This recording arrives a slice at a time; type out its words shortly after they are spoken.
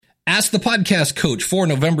Ask the Podcast Coach for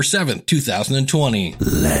November 7th, 2020.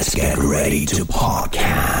 Let's get ready to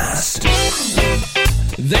podcast.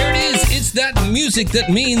 There it is. It's that music that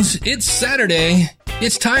means it's Saturday.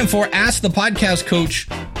 It's time for Ask the Podcast Coach,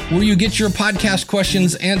 where you get your podcast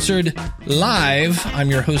questions answered live. I'm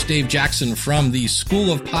your host, Dave Jackson from the School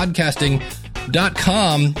of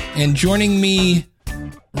Podcasting.com. And joining me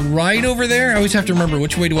right over there, I always have to remember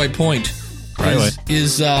which way do I point,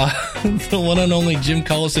 is the one and only Jim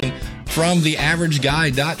Cullison from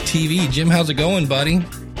theaverageguy.tv. Jim, how's it going, buddy?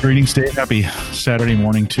 Greetings, Dave. Happy Saturday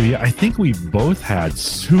morning to you. I think we've both had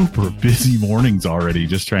super busy mornings already,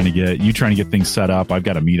 just trying to get things set up. I've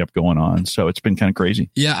got a meetup going on, so it's been kind of crazy.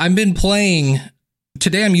 Yeah, I've been playing.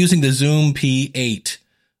 Today I'm using the Zoom P8,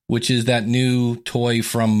 which is that new toy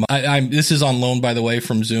from, this is on loan, by the way,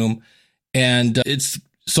 from Zoom. And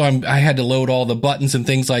I had to load all the buttons and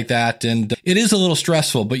things like that. And it is a little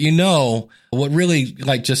stressful, but you know, what really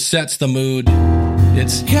just sets the mood.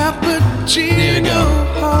 It's cappuccino. There you go.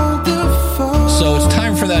 So it's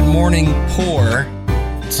time for that morning pour.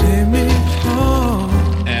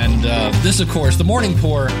 And this, of course, the morning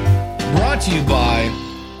pour brought to you by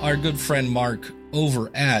our good friend Mark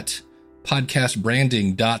over at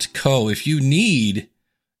podcastbranding.co. If you need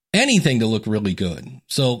anything to look really good.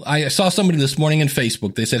 So I saw somebody this morning in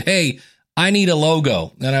Facebook. They said, hey, I need a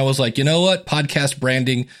logo. And I was like, you know what?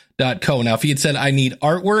 Podcastbranding.co. Now, if he had said, I need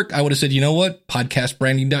artwork, I would have said, you know what?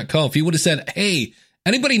 Podcastbranding.co. If he would have said, hey,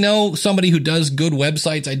 anybody know somebody who does good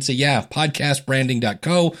websites? I'd say, yeah,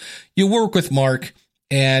 podcastbranding.co. You work with Mark.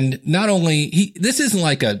 And not only, this isn't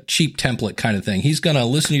like a cheap template kind of thing. He's going to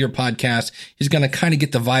listen to your podcast. He's going to kind of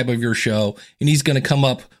get the vibe of your show. And he's going to come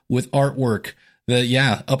up with artwork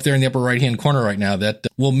that, up there in the upper right-hand corner right now, that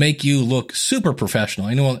will make you look super professional.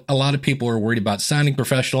 I know a lot of people are worried about sounding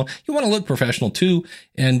professional. You want to look professional too,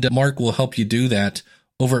 and Mark will help you do that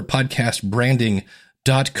over at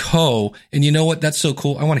podcastbranding.co. And you know what? That's so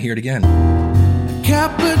cool. I want to hear it again.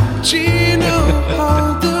 Cappuccino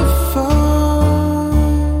on the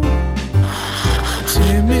phone.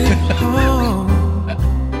 Take me home.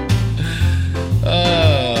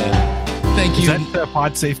 Thank you. Is that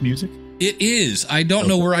PodSafe music? It is. I don't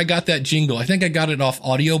know where I got that jingle. I think I got it off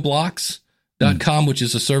audioblocks.com, which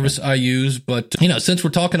is a service I use. But, since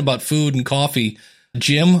we're talking about food and coffee,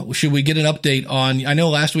 Jim, should we get an update on, I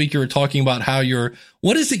know last week you were talking about how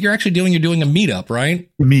what is it you're actually doing? You're doing a meetup, right?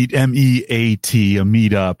 MEAT, M-E-A-T, a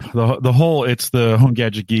meetup. It's the Home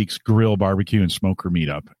Gadget Geeks Grill, Barbecue, and Smoker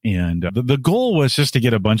meetup. And the goal was just to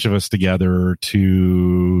get a bunch of us together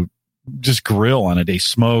to just grill on a day,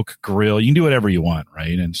 smoke, grill. You can do whatever you want,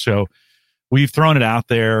 right? And so we've thrown it out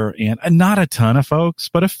there, and not a ton of folks,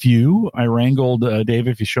 but a few. I wrangled, Dave,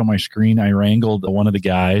 if you show my screen, I wrangled one of the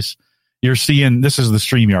guys. You're seeing, this is the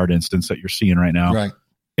StreamYard instance that you're seeing right now. Right.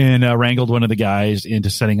 And wrangled one of the guys into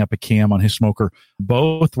setting up a cam on his smoker.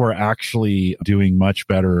 Both were actually doing much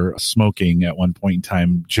better smoking at one point in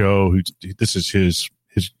time. Joe, this is his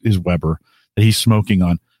Weber that he's smoking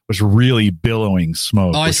on, was really billowing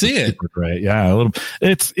smoke. Oh, I see it. Great. Yeah, a little.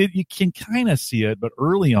 You can kind of see it, but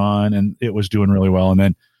early on, and it was doing really well. And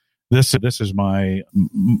then this is my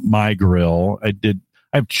grill. I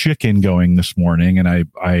have chicken going this morning, and I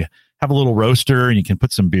have a little roaster, and you can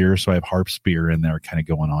put some beer. So I have Harp's beer in there, kind of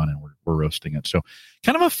going on, and we're roasting it. So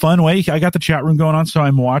kind of a fun way. I got the chat room going on, so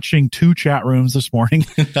I'm watching 2 chat rooms this morning.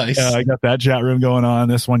 Nice. I got that chat room going on,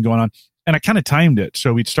 this one going on, and I kind of timed it.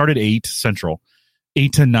 So we started 8 Central.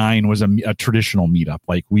 8 to 9 was a traditional meetup.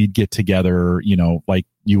 Like we'd get together, like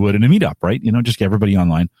you would in a meetup, right? Just get everybody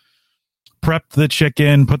online, prepped the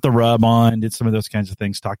chicken, put the rub on, did some of those kinds of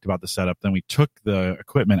things, talked about the setup. Then we took the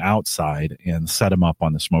equipment outside and set them up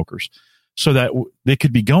on the smokers so that they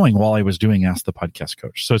could be going while I was doing Ask the Podcast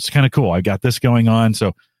Coach. So it's kind of cool. I got this going on.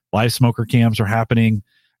 So live smoker cams are happening.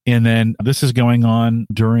 And then this is going on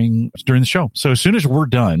during the show. So as soon as we're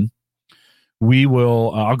done, we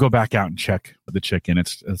will. I'll go back out and check the chicken.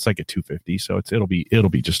 It's like a 250, so it'll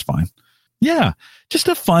be just fine. Yeah, just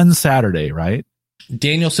a fun Saturday, right?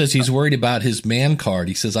 Daniel says he's worried about his man card.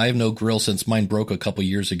 He says I have no grill since mine broke a couple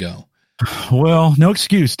years ago. Well, no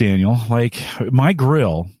excuse, Daniel. Like my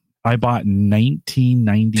grill, I bought in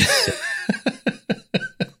 1996.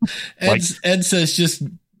 Ed says just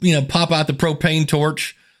pop out the propane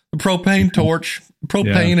torch, and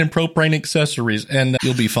propane accessories, and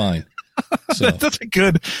you'll be fine. So that's a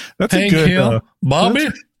good Bobby.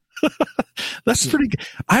 That's pretty good.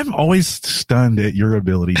 I'm always stunned at your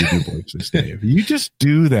ability to do voices, Dave. You just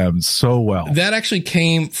do them so well. That actually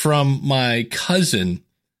came from my cousin.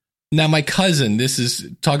 Now, my cousin, this is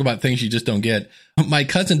talk about things you just don't get. My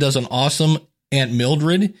cousin does an awesome Aunt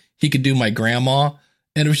Mildred. He could do my grandma.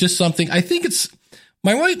 And it was just something, I think it's,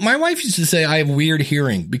 my wife used to say I have weird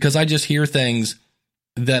hearing because I just hear things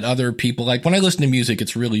that other people, like when I listen to music,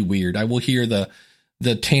 it's really weird. I will hear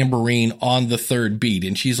the tambourine on the third beat.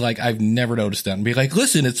 And she's like, I've never noticed that. And be like,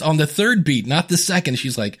 listen, it's on the third beat, not the second.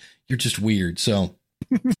 She's like, you're just weird. So,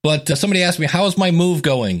 but somebody asked me, how is my move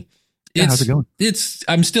going? How's it going?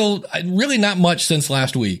 I'm still really not much since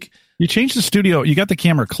last week. You changed the studio. You got the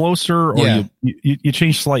camera closer, or you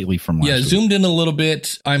changed slightly from last week. Zoomed in a little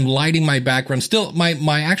bit. I'm lighting my background. Still,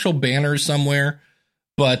 my actual banner is somewhere,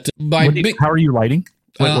 but how are you lighting?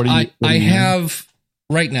 I have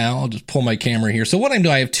right now. I'll just pull my camera here. So what I'm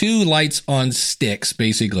doing, I have two lights on sticks,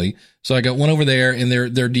 basically. So I got one over there, and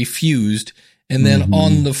they're diffused. And then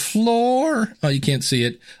on the floor, oh, you can't see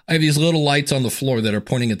it. I have these little lights on the floor that are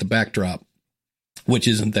pointing at the backdrop, which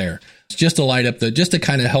isn't there. It's just to light up just to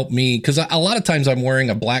kind of help me. Cause a lot of times I'm wearing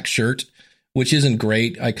a black shirt, which isn't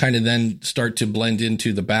great. I kind of then start to blend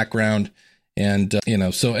into the background and,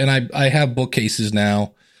 and I have bookcases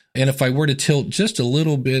now. And if I were to tilt just a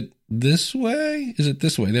little bit this way, is it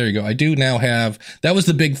this way? There you go. I do now have, that was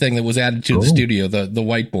the big thing that was added to the studio, the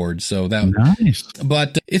whiteboard. So that nice,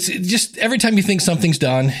 but it's just every time you think something's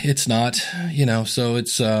done, it's not, so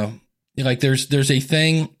it's, like there's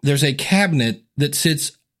a cabinet that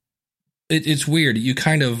sits, it's weird. You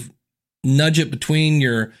kind of nudge it between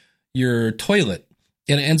your toilet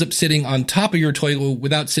and it ends up sitting on top of your toilet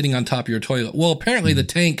without sitting on top of your toilet. Well, apparently the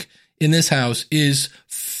tank in this house is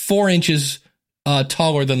 4 inches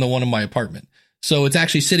taller than the one in my apartment. So it's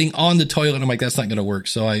actually sitting on the toilet. And I'm like, that's not going to work.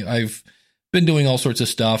 So I've been doing all sorts of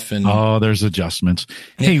stuff. And there's adjustments.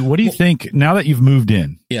 Hey, what do you think now that you've moved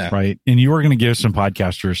in? Yeah. Right. And you were going to give some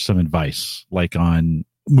podcasters some advice, like on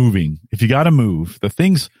moving. If you got to move, the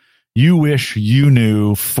things you wish you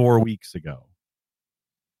knew 4 weeks ago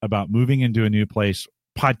about moving into a new place,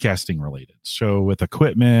 podcasting related. So with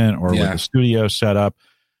equipment or with the studio setup,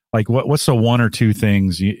 like what's the one or two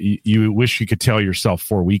things you wish you could tell yourself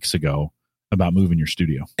 4 weeks ago about moving your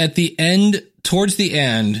studio? At the end, towards the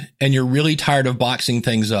end, and you're really tired of boxing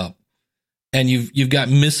things up, and you've got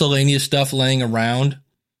miscellaneous stuff laying around,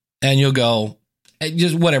 and you'll go,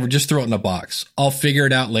 just whatever, just throw it in a box. I'll figure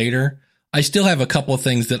it out later. I still have a couple of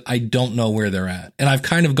things that I don't know where they're at, and I've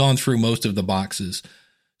kind of gone through most of the boxes.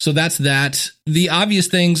 So that's that. The obvious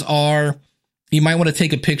things are, you might want to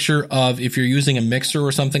take a picture of, if you're using a mixer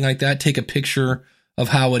or something like that, take a picture of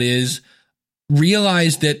how it is.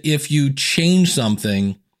 Realize that if you change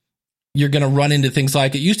something, you're going to run into things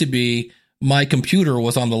like it used to be. My computer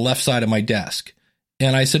was on the left side of my desk.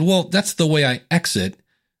 And I said, well, that's the way I exit.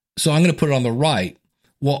 So I'm going to put it on the right.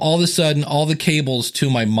 Well, all of a sudden, all the cables to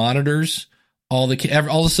my monitors, all of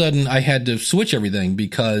a sudden I had to switch everything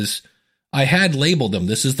because I had labeled them.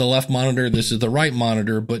 This is the left monitor. This is the right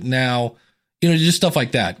monitor. But now, just stuff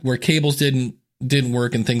like that where cables didn't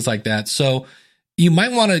work and things like that. So you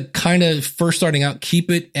might want to kind of, first starting out,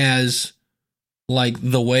 keep it as like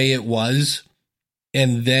the way it was.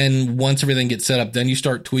 And then once everything gets set up, then you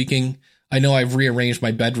start tweaking. I know I've rearranged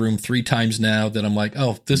my bedroom 3 times now that I'm like,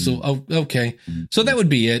 okay. So that would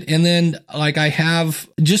be it. And then like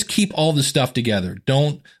just keep all the stuff together.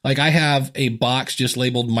 I have a box just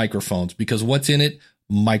labeled microphones because what's in it?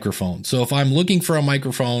 Microphone. So if I'm looking for a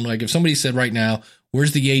microphone, like if somebody said right now,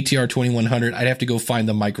 where's the ATR 2100? I'd have to go find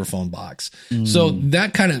the microphone box. So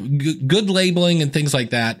that kind of good labeling and things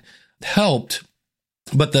like that helped.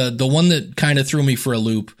 But the one that kind of threw me for a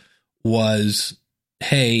loop was,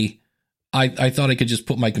 hey, I thought I could just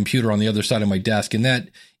put my computer on the other side of my desk, and that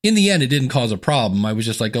in the end, it didn't cause a problem. I was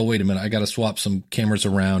just like, oh, wait a minute. I got to swap some cameras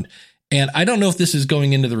around. And I don't know if this is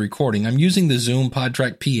going into the recording. I'm using the Zoom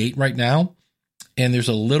PodTrack P8 right now. And there's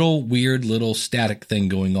a little weird little static thing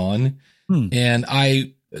going on. And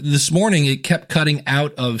this morning it kept cutting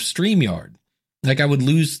out of StreamYard. Like I would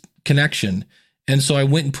lose connection. And so I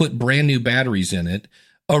went and put brand new batteries in it.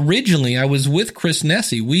 Originally I was with Chris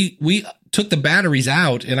Nesi. We took the batteries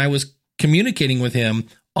out and I was communicating with him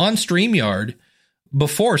on StreamYard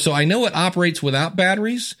before. So I know it operates without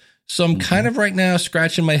batteries. So I'm kind of right now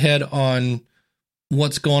scratching my head on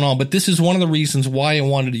what's going on. But this is one of the reasons why I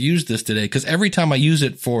wanted to use this today. Because every time I use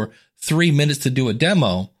it for 3 minutes to do a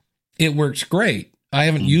demo, it works great. I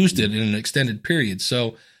haven't used it in an extended period.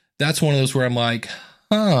 So that's one of those where I'm like,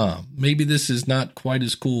 maybe this is not quite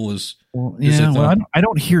as cool as. I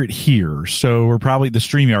don't hear it here. So we're probably, the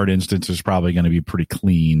StreamYard instance is probably going to be pretty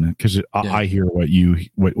clean because I hear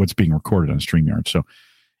what's being recorded on StreamYard. So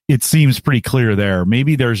it seems pretty clear there.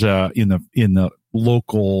 Maybe there's in the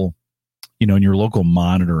local, in your local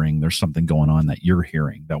monitoring, there's something going on that you're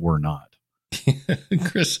hearing that we're not.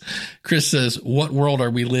 Chris says, what world are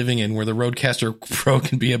we living in where the Rodecaster Pro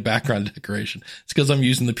can be a background decoration? It's because I'm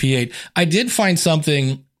using the P8. I did find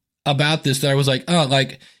something about this that I was like, oh,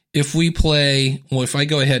 like if we play, well, if I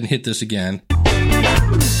go ahead and hit this again,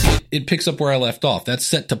 it picks up where I left off. That's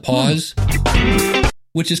set to pause,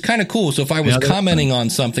 which is kind of cool. So if I was commenting on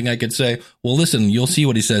something, I could say, well, listen, you'll see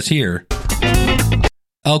what he says here.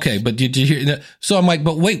 Okay, but did you hear? So I'm like,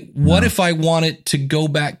 but wait, what if I want it to go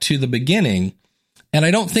back to the beginning? And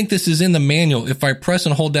I don't think this is in the manual. If I press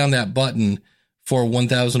and hold down that button for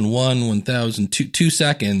 1001, 1002, 2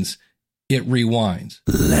 seconds, it rewinds.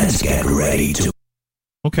 Let's get ready to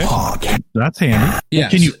Okay, talk. that's handy.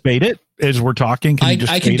 Yes. Can you fade it as we're talking? Can you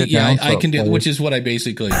just fade it down? I can do, which is what I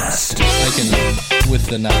basically, I can with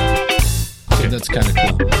the knob. So that's kind of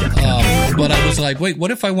cool. But I was like, wait,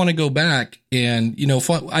 what if I want to go back and, you know,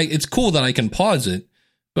 it's cool that I can pause it.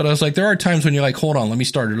 But I was like, there are times when you're like, hold on, let me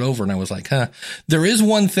start it over. And I was like, there is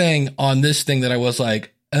one thing on this thing that I was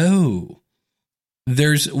like, oh,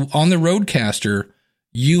 there's on the Rodecaster,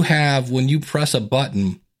 you have, when you press a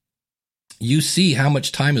button, you see how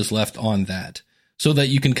much time is left on that so that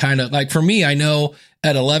you can kind of like, for me, I know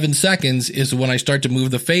at 11 seconds is when I start to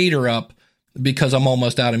move the fader up because I'm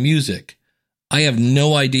almost out of music. I have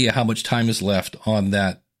no idea how much time is left on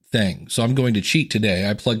that thing. So I'm going to cheat today.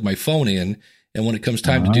 I plugged my phone in, and when it comes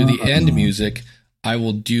time to do the end music, I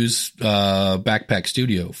will use Backpack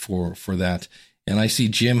Studio for that. And I see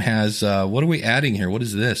Jim has, what are we adding here? What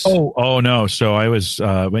is this? Oh no. So I was,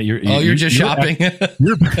 you're just shopping.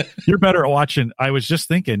 You're better at watching. I was just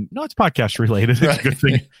thinking, no, it's podcast related. It's a good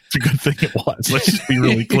thing. It's a good thing it was. Let's just be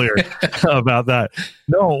really clear about that.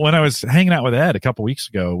 No, when I was hanging out with Ed a couple weeks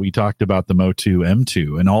ago, we talked about the Motu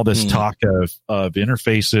M2 and all this talk of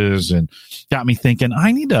interfaces, and got me thinking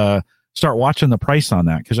I need to start watching the price on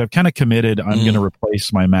that, because I've kind of committed. I'm going to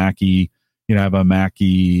replace my Mackie. You know, I have a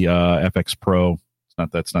Mackie FX Pro.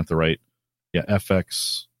 That's not the right. Yeah,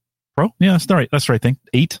 FX Pro. Yeah, that's the right. That's the right thing.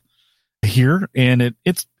 8 here, and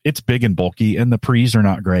it's big and bulky, and the pre's are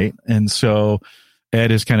not great. And so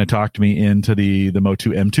Ed has kind of talked me into the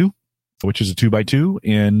Motu M2, which is a 2x2,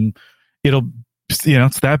 and it'll, you know,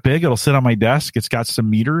 it's that big. It'll sit on my desk. It's got some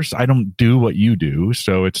meters. I don't do what you do,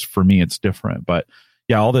 so it's, for me, it's different. But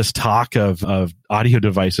yeah, all this talk of audio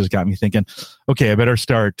devices got me thinking, okay, I better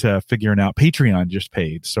start figuring out. Patreon just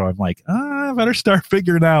paid. So I'm like, I better start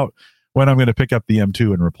figuring out when I'm going to pick up the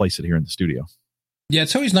M2 and replace it here in the studio. Yeah,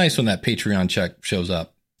 it's always nice when that Patreon check shows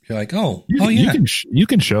up. You're like, yeah. You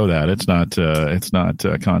can show that. It's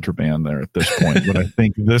not contraband there at this point. But I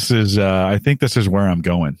think this is where I'm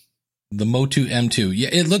going. The Motu M2. Yeah,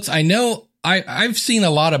 it looks, I know, I've seen a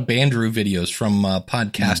lot of Bandrew videos from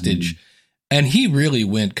Podcastage. And he really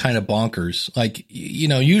went kind of bonkers. Like, you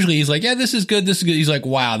know, usually he's like, yeah, this is good. This is good. He's like,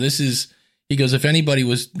 wow, he goes, if anybody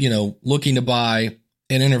was, you know, looking to buy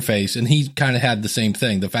an interface, and he kind of had the same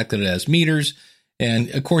thing. The fact that it has meters. And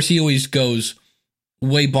of course, he always goes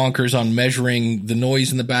way bonkers on measuring the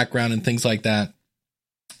noise in the background and things like that.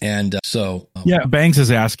 And yeah, Bangs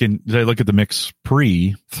is asking, did I look at the Mix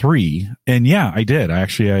Pre 3? And yeah, I did. I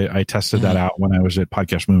tested that out when I was at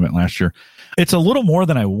Podcast Movement last year. It's a little more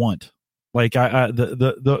than I want. Like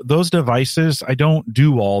those devices, I don't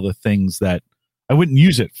do all the things that I wouldn't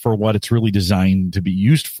use it for what it's really designed to be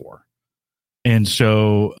used for. And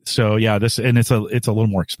so yeah, it's a little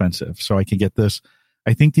more expensive. So I can get this.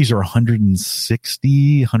 I think these are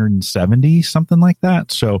 160, 170, something like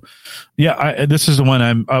that. So yeah, this is the one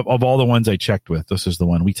of all the ones I checked with, this is the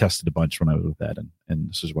one we tested a bunch when I was with that. And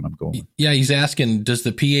this is what I'm going with. Yeah. He's asking, does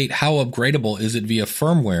the P8, how upgradable is it via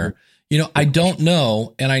firmware? You know, I don't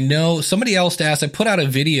know. And I know somebody else asked, I put out a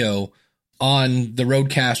video on the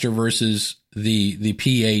Rodecaster versus the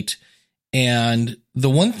P8. And the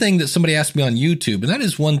one thing that somebody asked me on YouTube, and that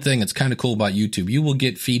is one thing that's kind of cool about YouTube, you will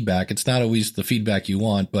get feedback. It's not always the feedback you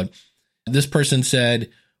want, but this person said,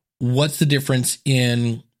 what's the difference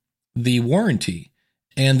in the warranty?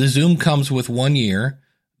 And the Zoom comes with 1 year.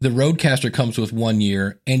 The Rodecaster comes with 1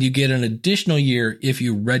 year, and you get an additional year if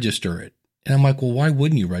you register it. And I'm like, well, why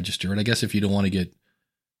wouldn't you register it? I guess if you don't want to get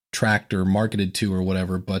tracked or marketed to or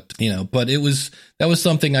whatever, but you know, but that was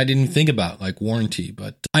something I didn't think about, like warranty.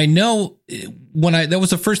 But I know that was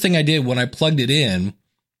the first thing I did when I plugged it in,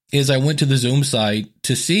 is I went to the Zoom site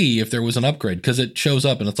to see if there was an upgrade, because it shows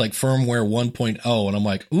up and it's like firmware 1.0. And I'm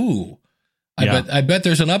like, ooh, I bet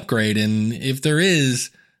there's an upgrade. And if there is,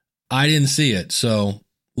 I didn't see it. So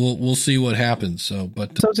we'll see what happens. So,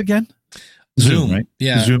 but those again. Zoom, right?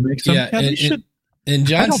 Yeah. Zoom makes them. Yeah. And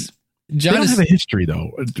John don't have a history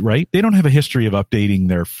though, right? They don't have a history of updating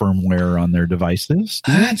their firmware on their devices.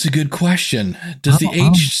 That's a good question. Does the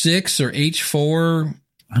H6 or H4?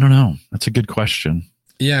 I don't know. That's a good question.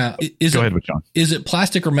 Yeah. Go ahead with John. Is it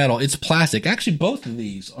plastic or metal? It's plastic. Actually, both of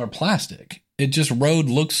these are plastic. It just Rode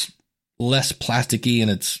looks less plasticky,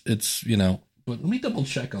 and it's but let me double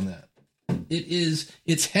check on that.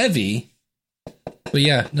 It's heavy, but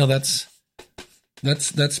yeah, no, that's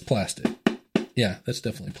plastic. Yeah, that's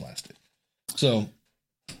definitely plastic. So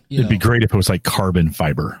it'd be great if it was like carbon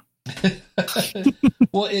fiber.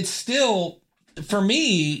 Well, it's still, for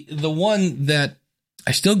me, the one that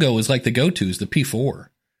I still go is like the go-to is the P4 for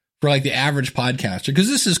like the average podcaster, because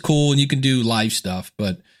this is cool and you can do live stuff,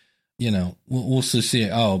 but we'll see.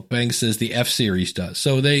 Oh, Bang says the F series does.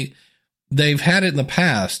 So they've had it in the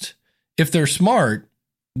past. If they're smart,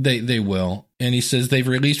 they will. And he says they've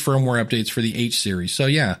released firmware updates for the H series. So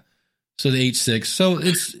yeah. So the H6. So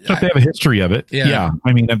it's, so if they have a history of it. Yeah.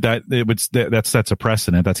 I mean, that's a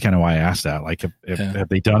precedent. That's kind of why I asked that. Like, have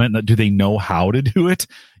they done it? Do they know how to do it?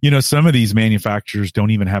 Some of these manufacturers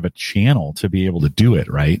don't even have a channel to be able to do it.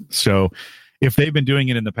 Right. So if they've been doing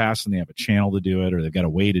it in the past and they have a channel to do it, or they've got a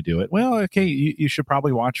way to do it, well, okay, you should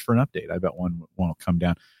probably watch for an update. I bet one will come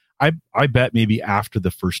down. I bet maybe after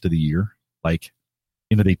the first of the year, like,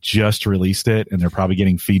 they just released it and they're probably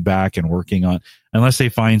getting feedback and working on, unless they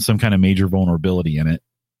find some kind of major vulnerability in it.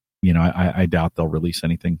 I doubt they'll release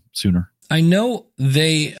anything sooner. I know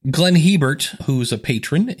Glenn Hebert, who's a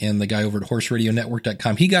patron and the guy over at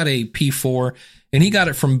horseradionetwork.com, he got a P4 and he got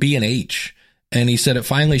it from B&H. And he said it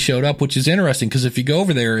finally showed up, which is interesting because if you go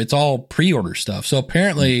over there, it's all pre-order stuff. So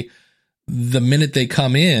apparently the minute they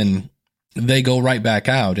come in, they go right back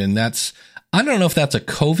out. And I don't know if that's a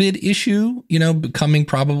COVID issue, becoming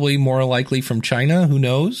probably more likely from China. Who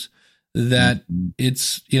knows that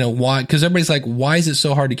it's, why? Because everybody's like, why is it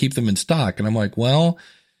so hard to keep them in stock? And I'm like, well,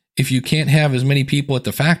 if you can't have as many people at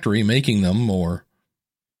the factory making them, or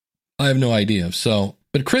I have no idea. So,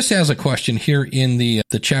 but Chris has a question here in the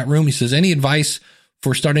chat room. He says, any advice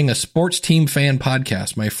for starting a sports team fan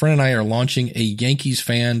podcast? My friend and I are launching a Yankees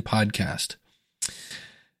fan podcast.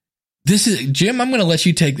 This is Jim. I'm going to let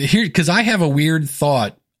you take here because I have a weird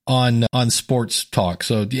thought on sports talk.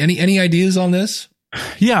 So, any ideas on this?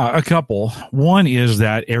 Yeah, a couple. One is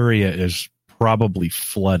that area is probably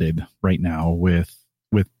flooded right now with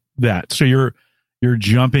that. So you're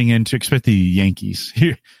jumping into, expect the Yankees.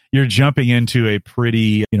 You're jumping into a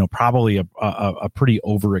pretty, probably a pretty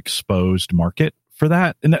overexposed market for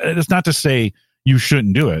that. And it's not to say you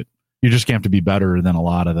shouldn't do it. You just have to be better than a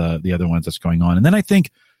lot of the other ones that's going on. And then I think.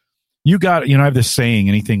 I have this saying,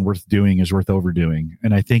 anything worth doing is worth overdoing.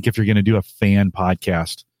 And I think if you're going to do a fan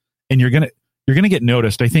podcast and you're going to get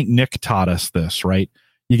noticed, I think Nick taught us this, right?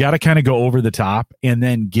 You got to kind of go over the top and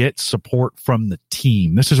then get support from the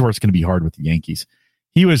team. This is where it's going to be hard with the Yankees.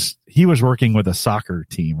 He was working with a soccer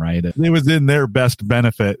team, right? It was in their best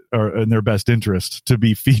benefit or in their best interest to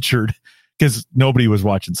be featured because nobody was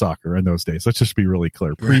watching soccer in those days. Let's just be really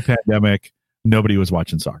clear. Pre-pandemic, nobody was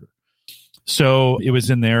watching soccer. So it was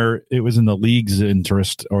in the league's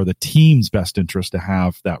interest or the team's best interest to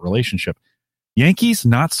have that relationship. Yankees,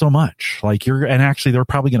 not so much. And actually they're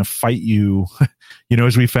probably going to fight you,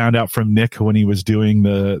 as we found out from Nick when he was doing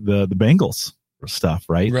the Bengals stuff,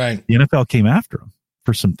 right? Right. The NFL came after him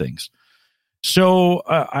for some things. So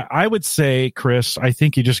I would say, Chris, I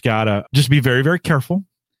think you just gotta be very, very careful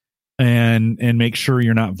and make sure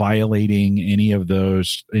you're not violating any of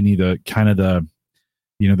the kind of the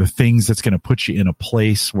things that's going to put you in a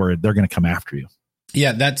place where they're going to come after you.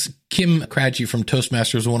 Yeah, that's Kim Cradgy from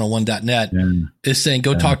Toastmasters101.net is saying,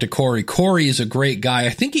 go talk to Corey. Corey is a great guy.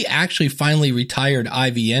 I think he actually finally retired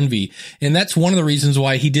Ivy Envy. And that's one of the reasons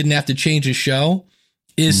why he didn't have to change his show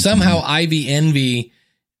is somehow Ivy Envy.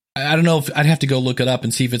 I don't know if I'd have to go look it up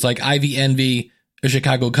and see if it's like Ivy Envy, a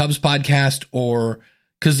Chicago Cubs podcast, or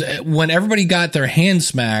because when everybody got their hand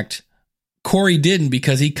smacked, Corey didn't,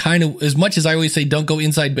 because he kind of, as much as I always say, don't go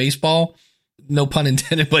inside baseball, no pun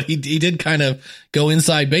intended, but he did kind of go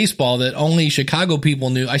inside baseball that only Chicago people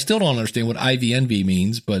knew. I still don't understand what Ivy Envy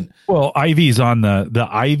means, but Ivy's on the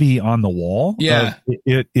ivy on the wall. Yeah.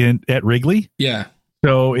 At Wrigley. Yeah.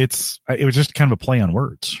 So it was just kind of a play on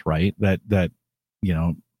words, right? That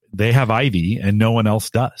they have Ivy and no one else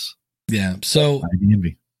does. Yeah. So Ivy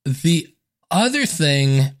Envy. The other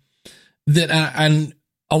thing that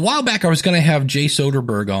a while back, I was going to have Jay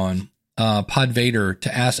Soderberg on Pod Vader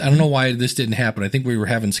to ask. I don't know why this didn't happen. I think we were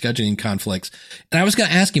having scheduling conflicts. And I was going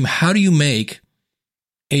to ask him, how do you make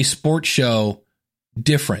a sports show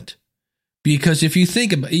different? Because if you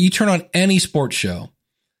think about it, you turn on any sports show,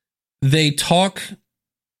 they talk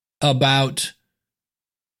about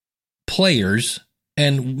players,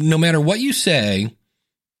 and no matter what you say,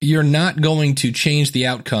 you're not going to change the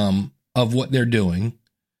outcome of what they're doing.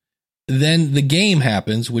 Then the game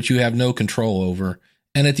happens, which you have no control over.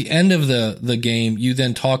 And at the end of the game, you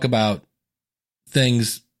then talk about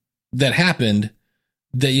things that happened.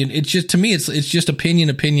 It's just, to me, it's just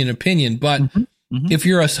opinion. But if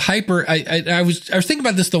you're a hyper, I was thinking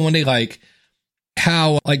about this the one day, like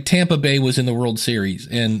how like Tampa Bay was in the World Series,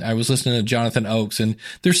 and I was listening to Jonathan Oakes, and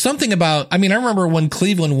there's something about, I mean, I remember when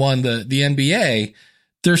Cleveland won the NBA,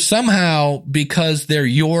 there's somehow, because they're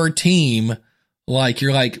your team, like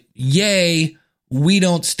you're like, yay, we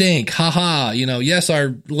don't stink. Haha. Yes,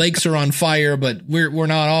 our lakes are on fire, but we're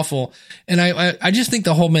not awful. And I just think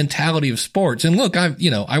the whole mentality of sports, and look,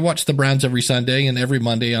 I watch the Browns every Sunday, and every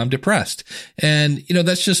Monday I'm depressed. And,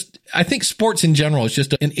 that's just, I think sports in general is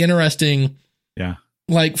just an interesting,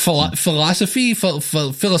 like philosophically,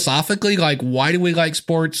 like, why do we like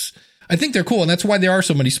sports? I think they're cool. And that's why there are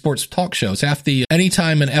so many sports talk shows.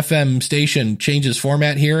 Anytime an FM station changes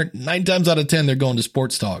format here, 9 times out of 10, they're going to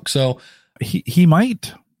sports talk. So, He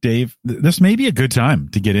might, Dave. This may be a good time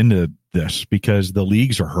to get into this because the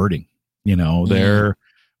leagues are hurting. They're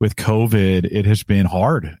with COVID, it has been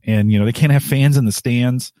hard, and they can't have fans in the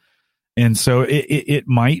stands, and so it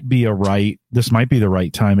might be this might be the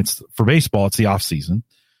right time. It's for baseball. It's the off season,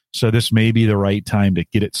 so this may be the right time to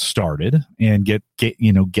get it started and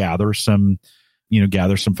gather some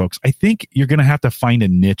folks. I think you're going to have to find a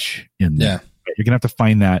niche in there. Yeah. You're going to have to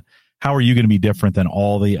find that. How are you going to be different than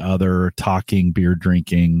all the other talking, beer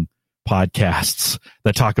drinking podcasts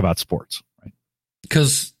that talk about sports? Right?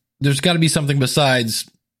 Because there's got to be something besides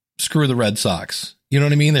screw the Red Sox. You know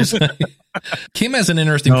what I mean? There's Kim has an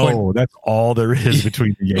interesting point. No, that's all there is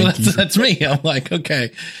between the Yankees. Well, that's me. I'm like,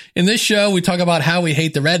 okay. In this show, we talk about how we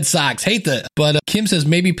hate the Red Sox, but Kim says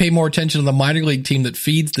maybe pay more attention to the minor league team that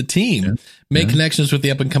feeds the team. Make connections with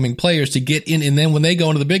the up and coming players to get in. And then when they go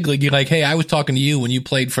into the big league, you're like, hey, I was talking to you when you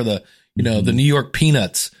played for the, the New York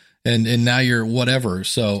Peanuts, and now you're whatever.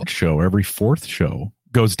 So every fourth show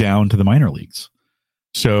goes down to the minor leagues.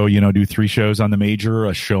 So, do 3 shows on the major,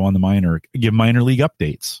 a show on the minor, give minor league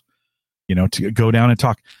updates, to go down and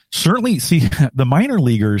talk. Certainly, see, the minor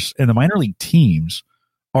leaguers and the minor league teams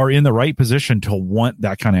are in the right position to want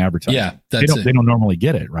that kind of advertising. Yeah, they don't normally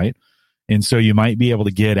get it, right? And so you might be able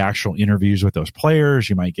to get actual interviews with those players.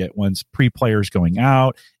 You might get ones pre-players going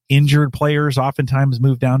out. Injured players oftentimes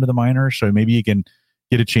move down to the minors. So maybe you can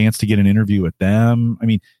get a chance to get an interview with them. I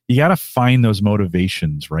mean, you got to find those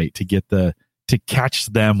motivations, right? To catch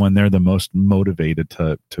them when they're the most motivated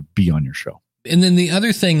to be on your show. And then the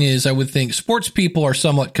other thing is, I would think sports people are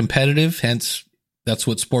somewhat competitive. Hence, that's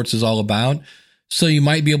what sports is all about. So you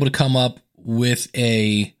might be able to come up with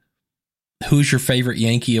who's your favorite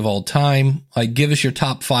Yankee of all time? Like, give us your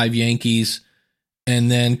top 5 Yankees.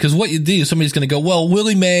 And then, because what you do, somebody's going to go, well,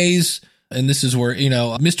 Willie Mays, and this is where,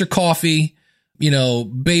 Mr. Coffee,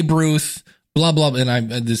 Babe Ruth, blah, blah. And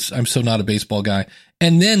I'm so not a baseball guy.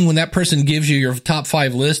 And then when that person gives you your top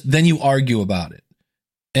 5 list, then you argue about it.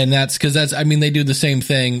 And that's because they do the same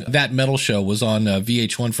thing. That Metal Show was on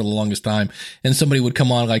VH1 for the longest time. And somebody would come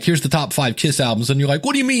on like, here's the top 5 Kiss albums. And you're like,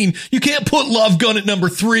 what do you mean? You can't put Love Gun at number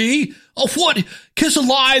 3? Oh, what? Kiss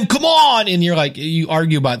Alive? Come on. And you're like, you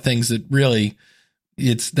argue about things that really,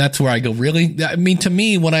 that's where I go, really? I mean, to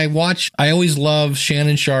me, when I watch, I always love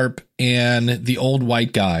Shannon Sharp and the old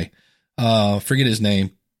white guy. Forget his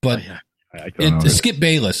name, but Skip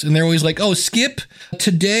Bayless. And they're always like, oh, Skip,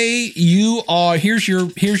 today here's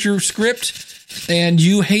your script, and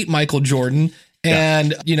you hate Michael Jordan.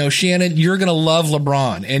 And, Shannon, you're going to love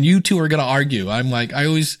LeBron, and you two are going to argue. I'm like,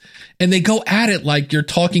 and they go at it like you're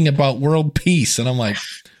talking about world peace. And I'm like,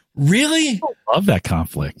 really? People love that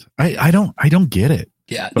conflict. I don't get it.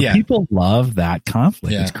 Yeah. But people love that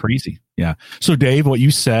conflict. Yeah. It's crazy. Yeah. So Dave, what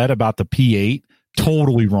you said about the P8,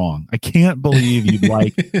 totally wrong. I can't believe you'd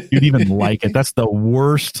even like it. That's the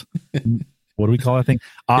worst. What do we call that thing?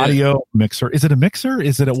 Audio mixer. Is it a mixer?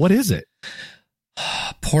 What is it?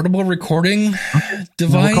 Portable recording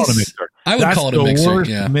device. We'll call it a mixer. I would call it a mixer. That's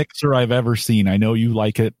the worst mixer I've ever seen. I know you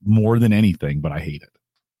like it more than anything, but I hate it.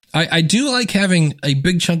 I do like having a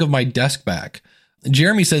big chunk of my desk back.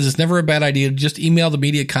 Jeremy says it's never a bad idea to just email the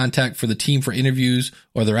media contact for the team for interviews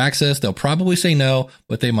or their access. They'll probably say no,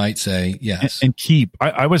 but they might say yes. And keep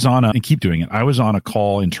doing it. I was on a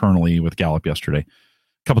call internally with Gallup yesterday,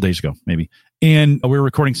 a couple days ago, maybe. And we were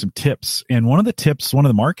recording some tips. And one of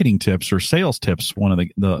the marketing tips or sales tips, one of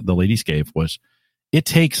the ladies gave was, it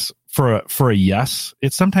takes for a yes,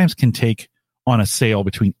 it sometimes can take on a sale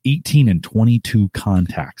between 18 and 22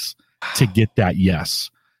 contacts to get that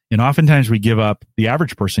yes. And oftentimes we give up, the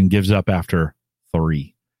average person gives up after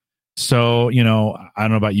 3. So, I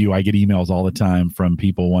don't know about you. I get emails all the time from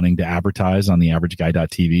people wanting to advertise on the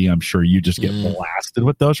averageguy.tv. I'm sure you just get blasted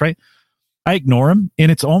with those, right? I ignore them.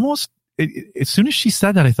 And it's almost, as soon as she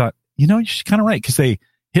said that, I thought, she's kind of right. Because they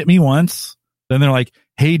hit me once. Then they're like,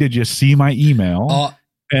 hey, did you see my email?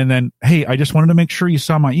 And then, hey, I just wanted to make sure you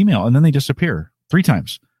saw my email. And then they disappear 3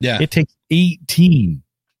 times. Yeah. It takes 18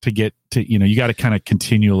 to get to, you got to kind of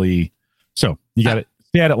continually. So you got to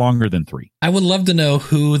stay at it longer than 3. I would love to know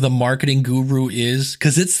who the marketing guru is,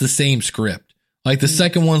 because it's the same script. Like the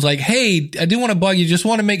second one's like, hey, I do want to bug you. Just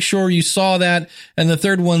want to make sure you saw that. And the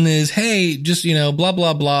third one is, hey, just, blah,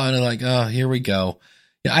 blah, blah. And they're like, oh, here we go.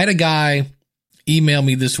 Yeah, I had a guy email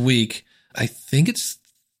me this week. I think it's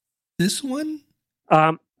this one.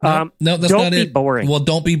 No, that's not it. Don't be boring. Well,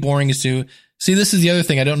 don't be boring is to see. This is the other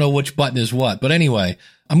thing. I don't know which button is what, but anyway,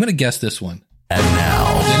 I'm going to guess this one. And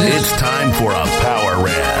now it's time for a power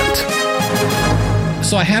rant.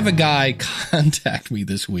 So I have a guy contact me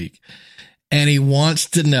this week, and he wants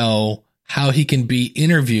to know how he can be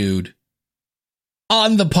interviewed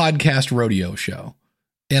on the Podcast Rodeo Show.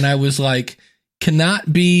 And I was like,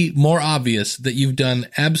 cannot be more obvious that you've done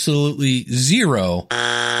absolutely zero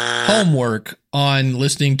homework on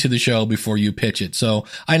listening to the show before you pitch it. So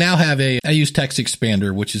I now have I use Text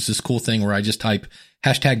Expander, which is this cool thing where I just type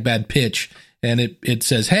 #badpitch. And it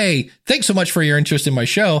says, hey, thanks so much for your interest in my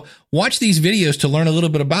show. Watch these videos to learn a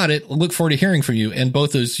little bit about it. Look forward to hearing from you. And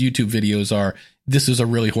both those YouTube videos are, this is a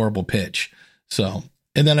really horrible pitch. So,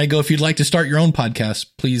 and then I go, if you'd like to start your own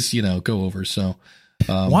podcast, please, go over. So,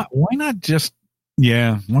 why not just,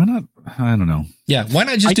 why not? I don't know. Yeah. Why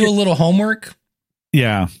not just do a little homework?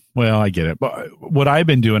 Yeah. Well, I get it. But what I've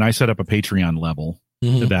been doing, I set up a Patreon level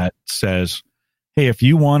that says, hey, if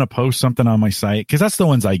you want to post something on my site, because that's the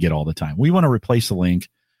ones I get all the time. We want to replace a link.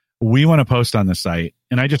 We want to post on the site.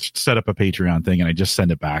 And I just set up a Patreon thing and I just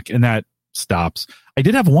send it back. And that stops. I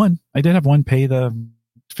did have one pay the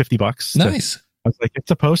 $50. Nice. I was like,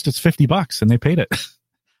 it's a post. It's $50. And they paid it. I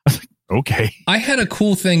was like, okay. I had a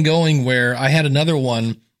cool thing going where I had another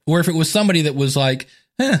one where if it was somebody that was like,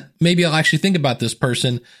 maybe I'll actually think about this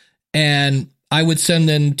person. And I would send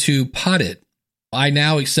them to Podit. I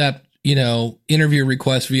now accept interview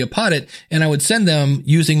requests via Podit, and I would send them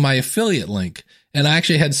using my affiliate link. And I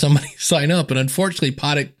actually had somebody sign up, and unfortunately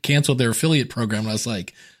Podit canceled their affiliate program. And I was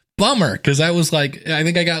like, bummer. Cause I was like, I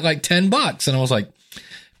think I got like $10 and I was like,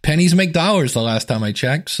 pennies make dollars the last time I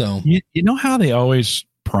checked. So you know how they always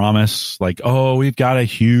promise like, oh, we've got a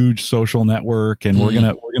huge social network and we're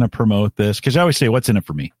going to promote this. Cause I always say, what's in it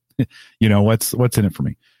for me? What's in it for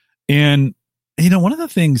me? And one of the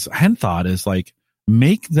things I hadn't thought is like,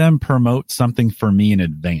 make them promote something for me in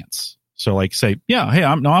advance. So like say, yeah, hey,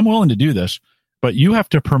 I'm willing to do this, but you have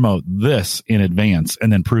to promote this in advance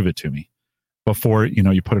and then prove it to me before,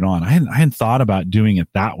 you put it on. I hadn't thought about doing it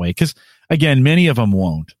that way. Cause again, many of them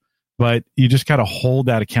won't, but you just got to hold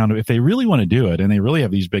that account. If they really want to do it and they really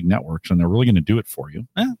have these big networks and they're really going to do it for you,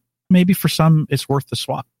 maybe for some it's worth the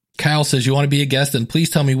swap. Kyle says, you want to be a guest? Then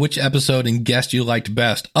please tell me which episode and guest you liked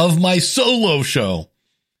best of my solo show.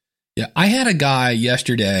 Yeah, I had a guy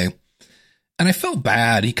yesterday, and I felt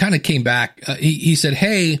bad. He kind of came back. He said,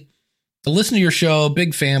 hey, I listen to your show,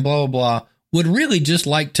 big fan, blah, blah, blah. Would really just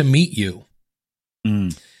like to meet you.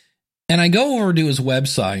 And I go over to his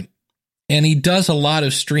website, and he does a lot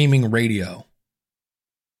of streaming radio.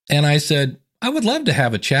 And I said, I would love to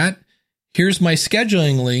have a chat. Here's my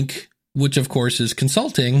scheduling link, which, of course, is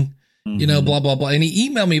consulting, blah, blah, blah. And he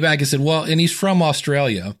emailed me back and said, well, and he's from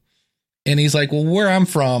Australia. And he's like, well, where I'm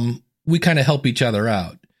from, we kind of help each other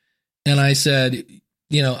out. And I said,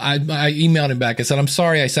 I emailed him back. I said, I'm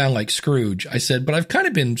sorry I sound like Scrooge. I said, but I've kind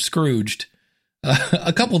of been Scrooged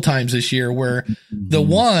a couple times this year where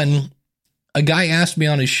a guy asked me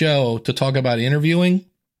on his show to talk about interviewing.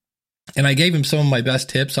 And I gave him some of my best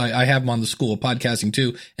tips. I have them on the School of Podcasting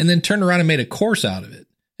too. And then turned around and made a course out of it.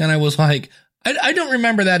 And I was like, I don't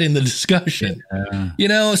remember that in the discussion, so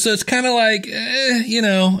it's kind of like,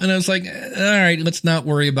 and I was like, all right, let's not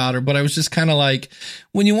worry about her. But I was just kind of like,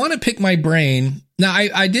 when you want to pick my brain. Now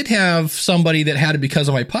I did have somebody that had it because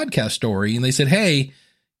of my podcast story. And they said, hey,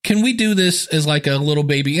 can we do this as like a little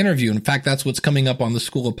baby interview? In fact, that's what's coming up on the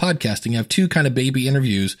School of Podcasting. I have 2 kind of baby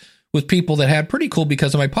interviews with people that had pretty cool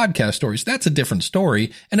because of my podcast stories. That's a different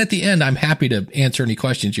story. And at the end, I'm happy to answer any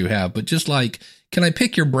questions you have, but just like, can I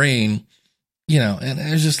pick your brain? And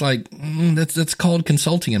I was just like, that's called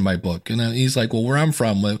consulting in my book. And he's like, well, where I'm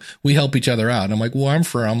from, we help each other out. And I'm like, well,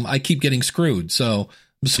 I keep getting screwed. So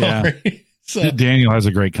I'm sorry. So, Daniel has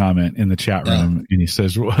a great comment in the chat room, and he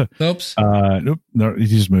says, oops. Nope, no, he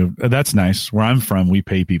just moved. That's nice. Where I'm from, we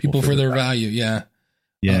pay people For their value. Yeah.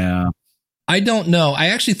 Yeah. I don't know. I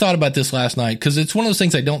actually thought about this last night because it's one of those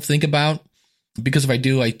things I don't think about, because if I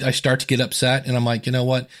do, I start to get upset, and I'm like, you know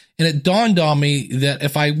what? And it dawned on me that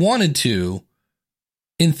if I wanted to,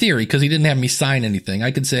 in theory, because he didn't have me sign anything,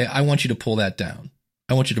 I could say, I want you to pull that down.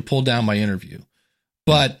 I want you to pull down my interview.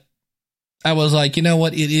 But I was like, you know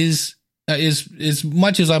what? It is as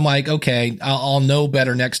much as I'm like, okay, I'll know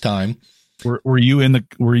better next time. Were you in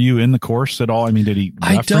the course at all? I mean, did he?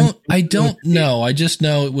 I don't know. I just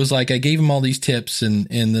know it was like I gave him all these tips, and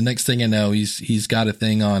the next thing I know, he's got a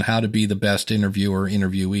thing on how to be the best interviewer,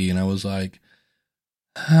 interviewee, and I was like,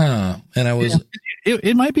 huh. And I was,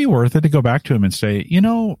 it might be worth it to go back to him and say, you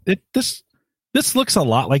know, this looks a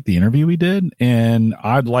lot like the interview we did, and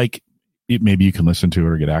I'd like, maybe you can listen to it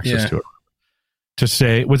or get access to it. To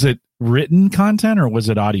say, was it written content or was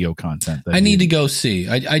it audio content? I need to go see.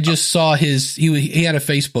 I just saw he had a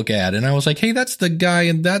Facebook ad, and I was like, hey, that's the guy,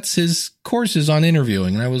 and that's his courses on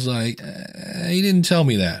interviewing. And I was like, he didn't tell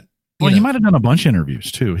me that. Well, he might have done a bunch of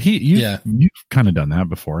interviews too. You've kind of done that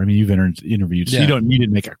before. I mean, you've interviewed, so you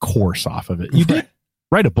didn't make a course off of it. You did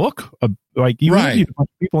write a book, interviewed a bunch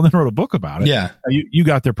of people and then wrote a book about it. Yeah. You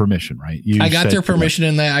got their permission, right? I got their permission,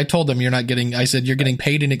 and I told them I said, you're getting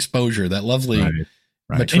paid in exposure. That lovely.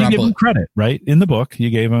 Right. And you gave them credit, right? In the book, you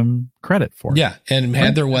gave them credit for it. Yeah, and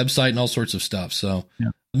had their website and all sorts of stuff. So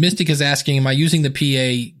Mystic is asking, am I using the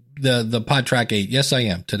PA, the PodTrack 8? Yes, I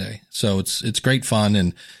am today. So it's great fun,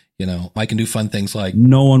 and you know, I can do fun things like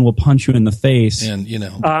no one will punch you in the face. And you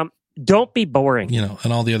know, don't be boring. You know,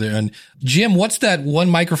 and all the other. And Jim, what's that one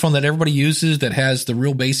microphone that everybody uses that has the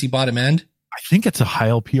real bassy bottom end? I think it's a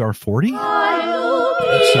Heil PR40.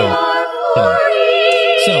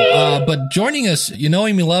 But joining us, you know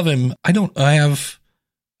him, you love him. Wait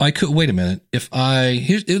a minute. It's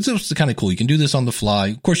kind of cool. You can do this on the fly.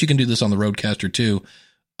 Of course, you can do this on the Rodecaster too.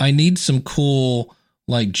 I need some cool,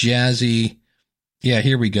 like jazzy. Yeah,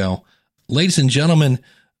 here we go. Ladies and gentlemen,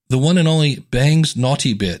 the one and only Bangs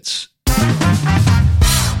Naughty Bits. There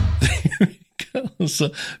we go.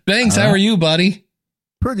 So, Bangs, how are you, buddy?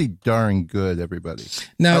 Pretty darn good, everybody.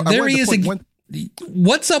 Now, there he is.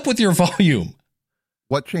 What's up with your volume?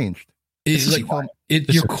 What changed?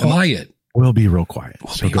 You're quiet. We'll be real quiet.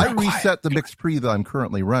 I reset the mix pre that I'm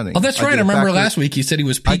currently running. Oh, that's right. I remember last week you said he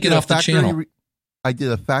was peeking off the channel. I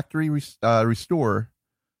did a factory restore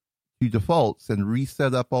to defaults and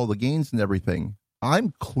reset up all the gains and everything.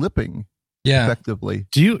 I'm clipping effectively.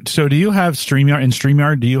 Do you have StreamYard? In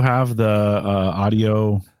StreamYard, do you have the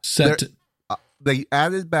audio set? They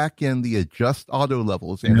added back in the adjust auto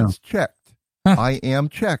levels, and it's checked. Huh. I am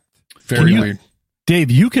checked. Very weird.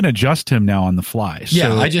 Dave, you can adjust him now on the fly.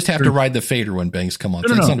 Yeah, I just have to ride the fader when Bangs come on.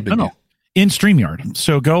 It's not a big deal. In StreamYard.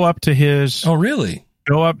 So go up to his... Oh, really?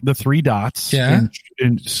 Go up the three dots and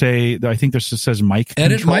say, I think this says mic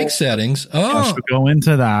Edit control. Mic settings. Oh. So go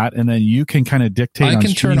into that, and then you can kind of dictate. I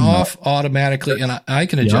can turn off automatically, and I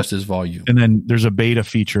can adjust his volume. And then there's a beta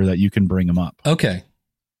feature that you can bring him up. Okay.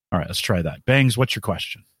 All right, let's try that. Bangs, what's your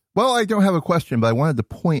question? Well, I don't have a question, but I wanted to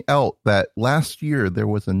point out that last year there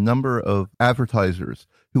was a number of advertisers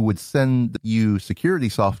who would send you security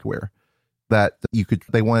software that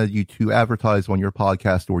they wanted you to advertise on your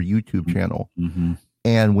podcast or YouTube channel. Mm-hmm.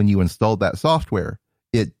 And when you installed that software,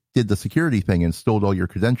 it did the security thing and stole all your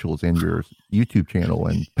credentials and your YouTube channel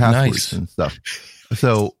and passwords and stuff.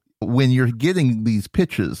 So when you're getting these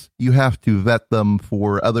pitches, you have to vet them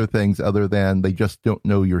for other things other than they just don't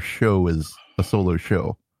know your show is a solo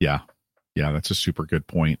show. Yeah, that's a super good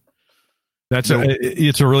point. It's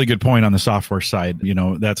a really good point on the software side. You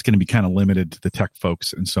know, that's going to be kind of limited to the tech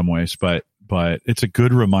folks in some ways, but it's a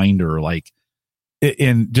good reminder. Like,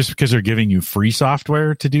 and just because they're giving you free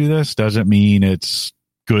software to do this doesn't mean it's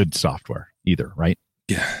good software either, right?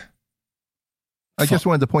 Yeah. I just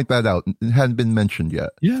wanted to point that out. It hadn't been mentioned yet.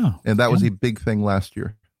 Yeah, and that was a big thing last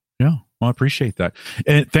year. Yeah. Well, I appreciate that.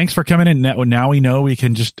 And thanks for coming in. Now we know we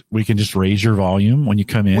can just raise your volume when you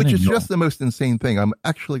come in. Which is just the most insane thing. I'm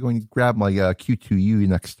actually going to grab my Q2U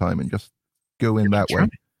next time and just go in that way.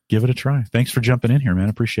 Give it a try. Thanks for jumping in here, man.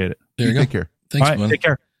 Appreciate it. There you go. Take care. Thanks, man. Take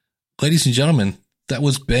care. Ladies and gentlemen, that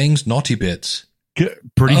was Bangs Naughty Bits.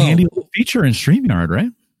 Pretty handy little feature in StreamYard,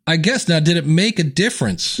 right? I guess. Now, did it make a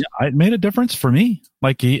difference? Yeah, it made a difference for me.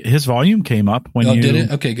 Like his volume came up when you... did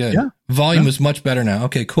it? Okay, good. Yeah. Volume is much better now.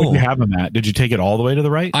 Okay, cool. What did you have him at? Did you take it all the way to the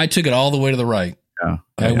right? I took it all the way to the right. Yeah.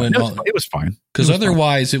 I went. It was fine. Because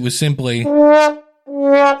otherwise it was simply...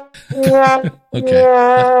 Okay.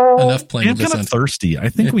 Enough playing I'm with kind this. of thirsty. I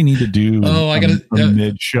think we need to do I got a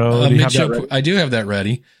mid show. I do have that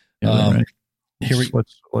ready. Here we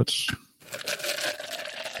let's.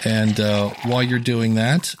 And while you're doing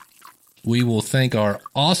that, we will thank our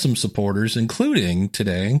awesome supporters, including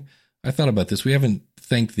today. I thought about this. We haven't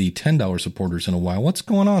thanked the $10 supporters in a while. What's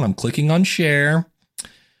going on? I'm clicking on share,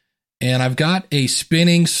 and I've got a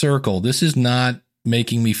spinning circle. This is not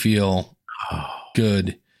making me feel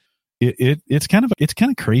good. It's kind of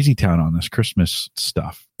crazy town on this Christmas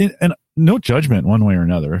stuff, and no judgment one way or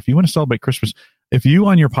another. If you want to celebrate Christmas, if you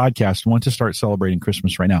on your podcast want to start celebrating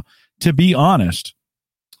Christmas right now, to be honest,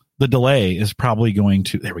 the delay is probably going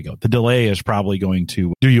to, the delay is probably going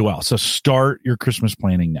to do you well. So start your Christmas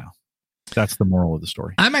planning now. That's the moral of the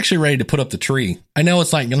story. I'm actually ready to put up the tree. I know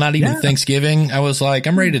it's like not even Thanksgiving. I was like,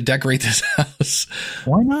 I'm ready to decorate this house.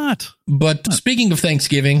 Why not? But speaking of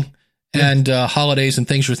Thanksgiving and holidays and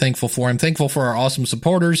things we're thankful for, I'm thankful for our awesome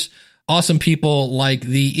supporters, awesome people like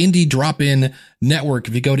the Indie Drop-In Network.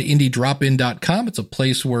 If you go to indiedropin.com, it's a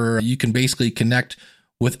place where you can basically connect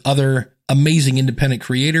with other amazing independent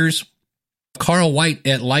creators. Carl White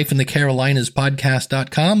at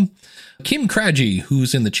lifeinthecarolinaspodcast.com. Kim Craggy,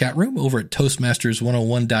 who's in the chat room over at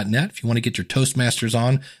Toastmasters101.net. If you want to get your Toastmasters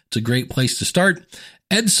on, it's a great place to start.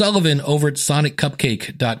 Ed Sullivan over at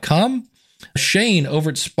soniccupcake.com. Shane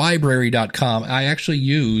over at spybrary.com. I actually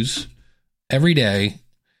use every day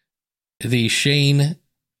the Shane.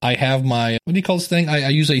 I have my, what do you call this thing? I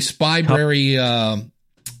use a Spybrary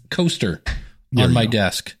coaster on my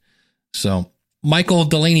desk. So Michael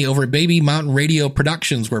Delaney over at Baby Mountain Radio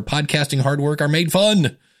Productions, where podcasting hard work are made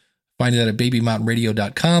fun. Find that at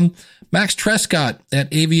babymountainradio.com. Max Trescott at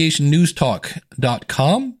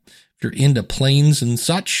aviationnewstalk.com. If you're into planes and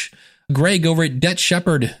such. Greg over at Debt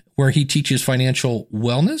Shepherd, where he teaches financial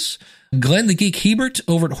wellness. Glenn the Geek Hebert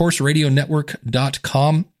over at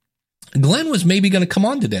horseradionetwork.com. Glenn was maybe going to come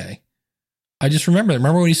on today. I just remember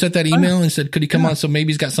when he sent that email and said, could he come on? So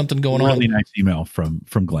maybe he's got something going on. Really nice email from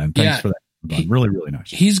Glenn. Thanks for that. Really, really nice.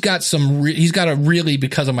 He's got a really,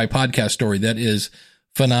 because of my podcast story, that is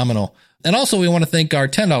phenomenal. And also we want to thank our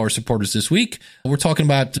 $10 supporters this week. We're talking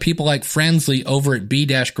about people like Fransley over at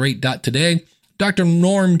b-great.today, Dr.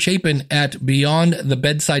 Norm Chapin at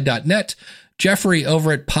beyondthebedside.net, Jeffrey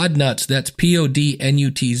over at Podnuts, that's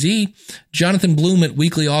Podnutz, Jonathan Bloom at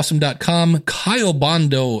weeklyawesome.com, Kyle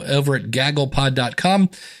Bondo over at gagglepod.com,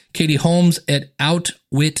 Katie Holmes at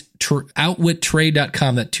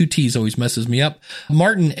outwittrade.com. That 2 T's always messes me up.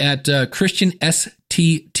 Martin at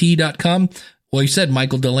christianstt.com. Well, you said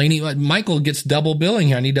Michael Delaney. Michael gets double billing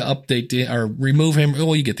here. I need to update or remove him.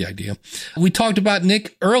 Oh, you get the idea. We talked about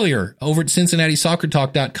Nick earlier over at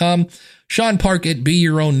CincinnatiSoccerTalk.com. Sean Park at Be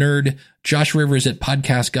Your Own Nerd. Josh Rivers at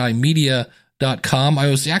PodcastGuyMedia.com. I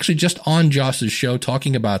was actually just on Josh's show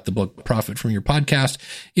talking about the book Profit From Your Podcast.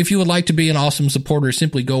 If you would like to be an awesome supporter,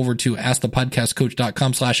 simply go over to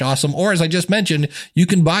AskThePodcastCoach.com/awesome. Or as I just mentioned, you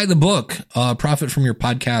can buy the book, Profit From Your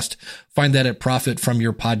Podcast. Find that at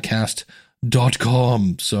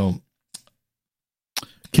ProfitFromYourPodcast.com. So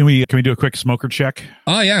can we do a quick smoker check?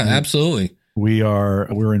 Oh yeah, absolutely.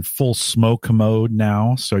 We're in full smoke mode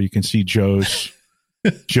now. So you can see Joe's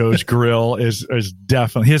grill is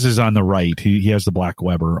definitely, his is on the right. He has the Black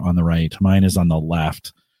Weber on the right. Mine is on the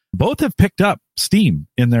left. Both have picked up steam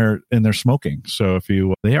in their smoking. So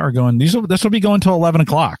they are going, this will be going till 11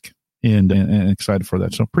 o'clock and excited for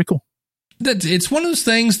that. So pretty cool. It's one of those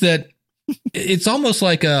things that it's almost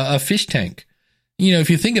like a fish tank. You know, if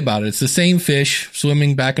you think about it, it's the same fish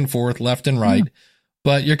swimming back and forth, left and right.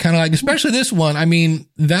 But you're kind of like, especially this one. I mean,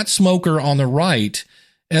 that smoker on the right,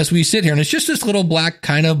 as we sit here, and it's just this little black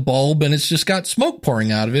kind of bulb, and it's just got smoke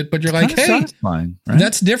pouring out of it. But you're like, hey, satisfying, right?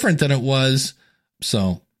 That's different than it was.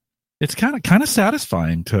 So it's kind of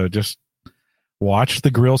satisfying to just watch the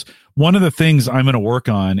grills. One of the things I'm going to work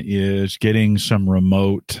on is getting some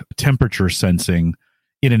remote temperature sensing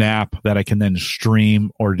in an app that I can then stream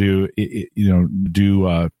or do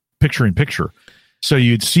picture in picture. So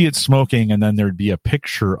you'd see it smoking, and then there'd be a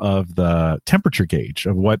picture of the temperature gauge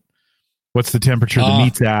of what's the temperature the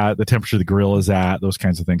meat's at, the temperature the grill is at, those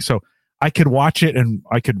kinds of things. So I could watch it, and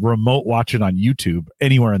I could remote watch it on YouTube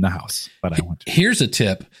anywhere in the house that I want to. Here's a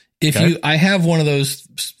tip. I have one of those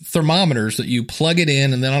thermometers that you plug it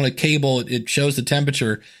in, and then on a cable, it shows the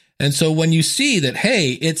temperature. And so when you see that,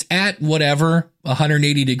 hey, it's at whatever,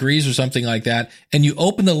 180 degrees or something like that, and you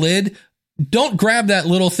open the lid, don't grab that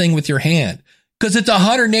little thing with your hand, because it's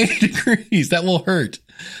 180 degrees. That will hurt.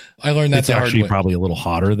 I learned that's actually probably a little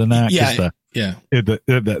hotter than that. Yeah.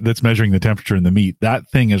 That's measuring the temperature in the meat. That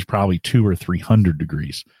thing is probably 200 or 300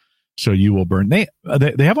 degrees. So you will burn. They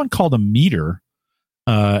have one called a meter,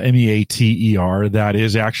 MEATER, that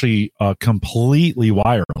is actually completely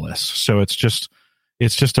wireless. So it's just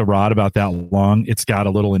a rod about that long. It's got a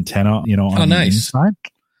little antenna, on the inside.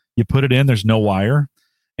 You put it in, there's no wire,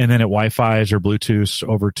 and then it Wi-Fi's or Bluetooth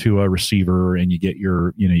over to a receiver, and you get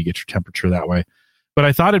your temperature that way. But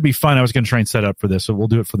I thought it'd be fun. I was going to try and set up for this, so we'll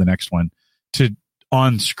do it for the next one, to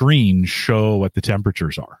on screen show what the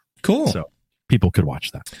temperatures are. Cool. So people could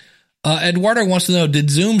watch that. Eduardo wants to know, did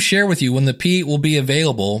Zoom share with you when the P8 will be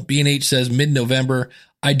available? B&H says mid-November.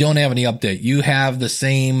 I don't have any update. You have the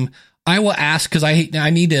same. I will ask because I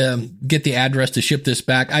need to get the address to ship this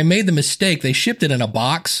back. I made the mistake. They shipped it in a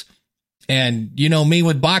box. And me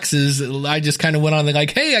with boxes, I just kind of went on like,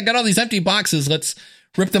 hey, I got all these empty boxes. Let's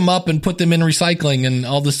rip them up and put them in recycling. And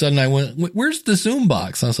all of a sudden I went, where's the Zoom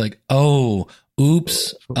box? I was like, oh,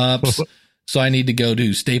 oops, ups. So I need to go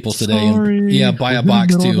to Staples today and buy a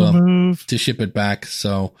box to ship it back.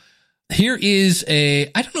 So here is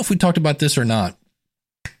I don't know if we talked about this or not.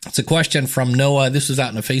 It's a question from Noah. This was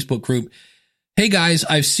out in a Facebook group. Hey guys,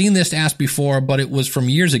 I've seen this asked before, but it was from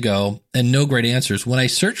years ago and no great answers. When I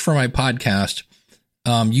search for my podcast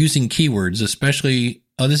using keywords, especially,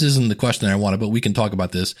 this isn't the question I wanted, but we can talk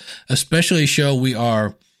about this, especially a show we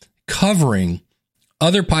are covering.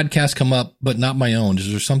 Other podcasts come up, but not my own. Is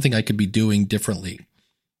there something I could be doing differently?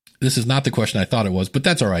 This is not the question I thought it was, but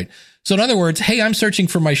that's all right. So in other words, hey, I'm searching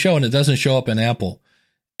for my show and it doesn't show up in Apple.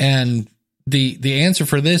 And the answer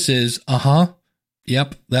for this is,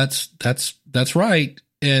 yep, that's right.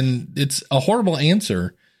 And it's a horrible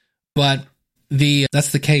answer, but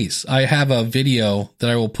that's the case. I have a video that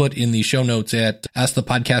I will put in the show notes at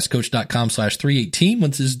askthepodcastcoach.com/318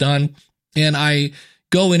 once it's done. And I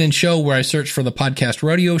go in and show where I search for the podcast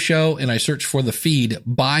rodeo show and I search for the feed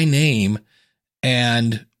by name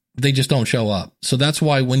and they just don't show up. So that's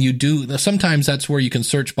why when you do, sometimes that's where you can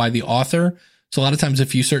search by the author. So a lot of times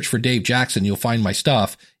if you search for Dave Jackson, you'll find my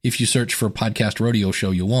stuff. If you search for podcast rodeo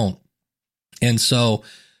show, you won't. And so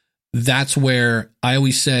that's where I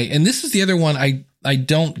always say, and this is the other one I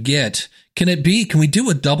don't get. Can we do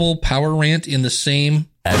a double power rant in the same?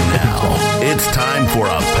 And now it's time for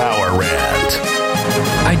a power rant.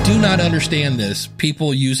 I do not understand this.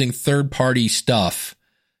 People using third-party stuff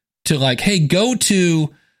to like, hey, go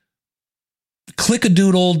to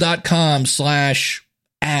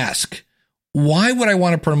clickadoodle.com/ask. Why would I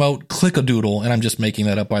want to promote Clickadoodle? And I'm just making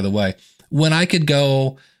that up, by the way, when I could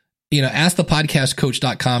go,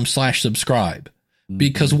 askthepodcastcoach.com/subscribe,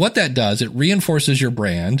 because what that does, it reinforces your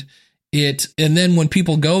brand. And then when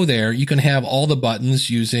people go there, you can have all the buttons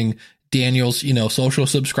using Daniel's, social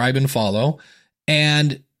subscribe and follow.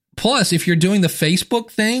 And plus, if you're doing the Facebook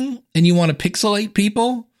thing and you want to pixelate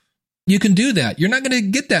people, you can do that. You're not going to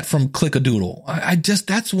get that from Clickadoodle.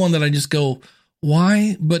 That's one that I just go,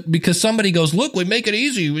 why? But because somebody goes, look, we make it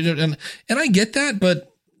easy. And I get that.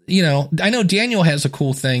 But, I know Daniel has a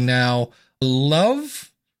cool thing now.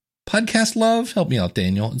 Podcast Love. Help me out,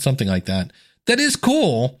 Daniel. Something like that. That is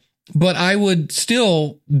cool. But I would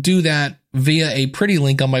still do that via a pretty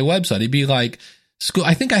link on my website. It'd be like,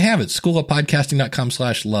 I think I have it,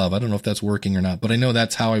 schoolofpodcasting.com/love. I don't know if that's working or not, but I know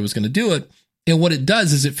that's how I was going to do it. And what it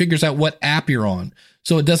does is it figures out what app you're on.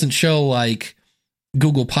 So it doesn't show like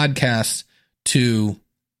Google Podcasts to,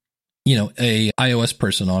 a iOS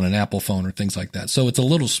person on an Apple phone or things like that. So it's a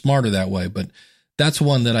little smarter that way, but that's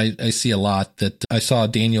one that I see a lot that I saw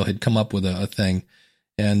Daniel had come up with a thing.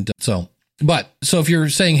 And so if you're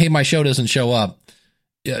saying, hey, my show doesn't show up,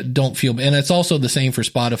 don't feel, and it's also the same for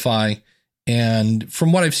Spotify. And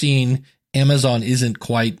from what I've seen, Amazon isn't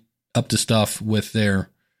quite up to stuff with their,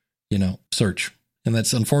 search. And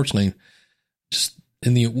that's unfortunately just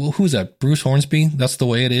who's that? Bruce Hornsby. That's the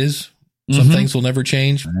way it is. Some things will never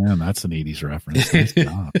change. Man, that's an 80s reference. Nice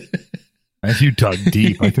job. As you dug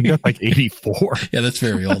deep, I think that's like 84. Yeah, that's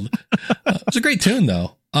very old. It was a great tune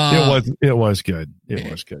though. It was good. It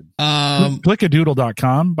was good.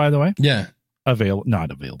 Clickadoodle.com, by the way. Yeah.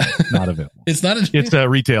 Not available. It's not. It's a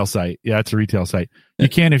retail site. Yeah, it's a retail site. You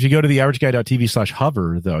can, if you go to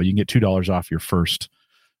theaverageguy.tv/hover, though, you can get $2 off your first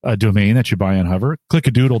domain that you buy on Hover.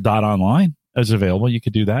 Clickadoodle.online is available. You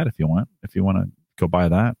could do that if you want to go buy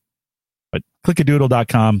that. But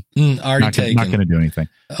clickadoodle.com, not going to do anything.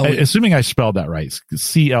 Assuming I spelled that right.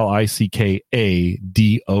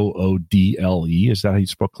 CLICKADOODLE. Is that how you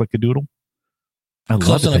spell Clickadoodle? I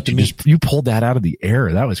love it. You pulled that out of the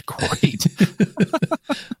air. That was great.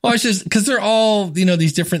 Well, it's just because they're all,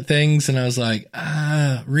 these different things. And I was like,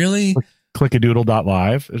 really?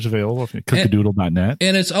 Clickadoodle.live is available. Clickadoodle.net.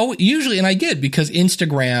 And it's usually, and I get because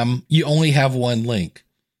Instagram, you only have one link.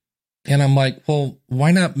 And I'm like, well,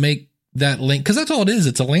 why not make that link, because that's all it is.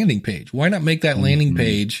 It's a landing page. Why not make that landing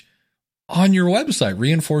page on your website?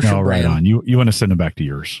 Reinforce your brand. Right on. You want to send them back to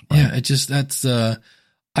yours. Right? Yeah, it just, that's,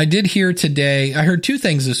 I did hear today, I heard two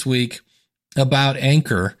things this week about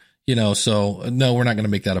Anchor, so no, we're not going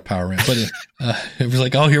to make that a power rant, but it was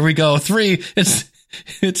like, oh, here we go. 3. It's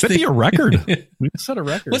be a record. We set a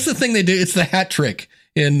record. What's the thing they do? It's the hat trick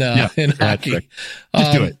in hockey.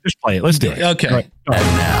 Just do it. Just play it. Let's do it. Okay. All right.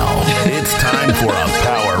 And now it's time for a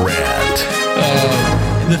power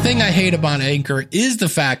rant. The thing I hate about Anchor is the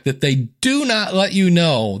fact that they do not let you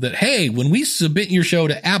know that, hey, when we submit your show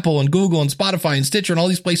to Apple and Google and Spotify and Stitcher and all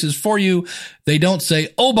these places for you, they don't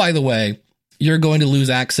say, oh, by the way, you're going to lose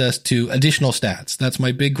access to additional stats. That's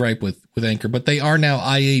my big gripe with Anchor, but they are now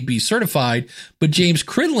IAB certified. But James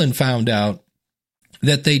Cridlin found out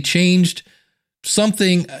that they changed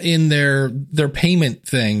something in their payment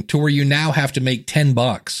thing to where you now have to make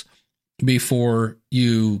 $10 before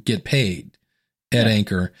you get paid at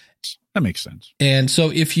Anchor. That makes sense. And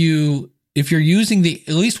so if you're using at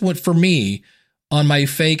least what for me on my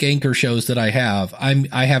fake Anchor shows that I have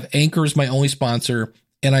Anchor as my only sponsor,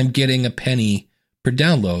 and I'm getting a penny per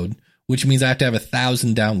download, which means I have to have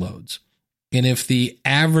 1,000 downloads. And if the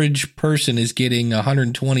average person is getting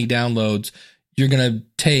 120 downloads, you're going to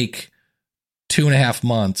take 2.5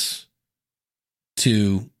 months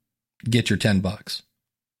to get your $10,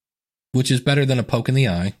 which is better than a poke in the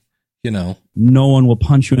eye, No one will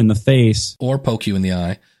punch you in the face or poke you in the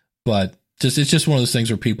eye, but it's just one of those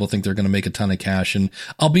things where people think they're going to make a ton of cash. And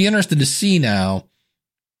I'll be interested to see now,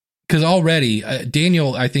 because already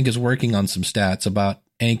Daniel, I think, is working on some stats about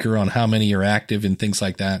Anchor on how many are active and things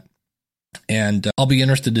like that. And I'll be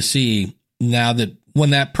interested to see now that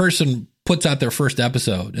when that person puts out their first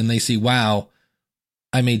episode and they see, wow,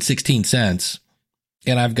 I made 16 cents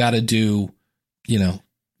and I've got to do,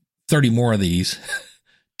 30 more of these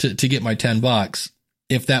to get my $10,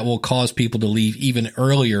 if that will cause people to leave even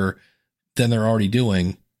earlier than they're already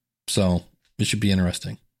doing. So it should be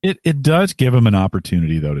interesting. It does give them an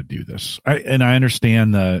opportunity, though, to do this. I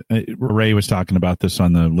understand Ray was talking about this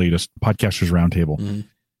on the latest Podcasters Roundtable. Mm-hmm.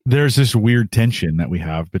 There's this weird tension that we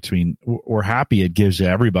have between we're happy it gives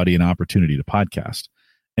everybody an opportunity to podcast,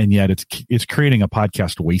 and yet it's creating a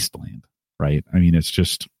podcast wasteland, right? I mean, it's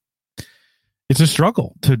a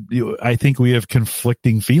struggle I think we have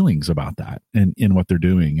conflicting feelings about that and in what they're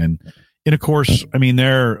doing. And of course, I mean,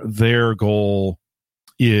 their goal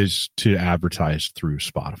is to advertise through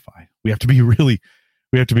Spotify. We have to be really,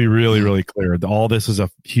 really clear. All this is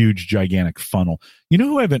a huge, gigantic funnel.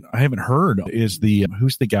 Who I haven't heard is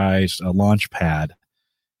who's the guy's Launchpad,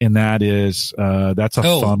 and that is that's a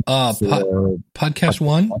funnel for Podcast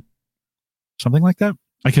One, something like that.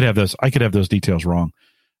 I could have those details wrong,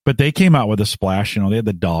 but they came out with a splash. They had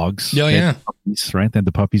the dogs. Oh yeah, puppies, right? They had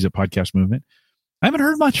the puppies at Podcast Movement. I haven't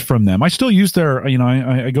heard much from them. I still use their.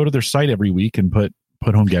 I go to their site every week and put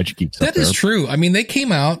Home Gadget Geeks. That is true. I mean, they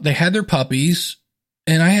came out, they had their puppies,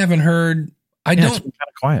 and I haven't heard. It's been kind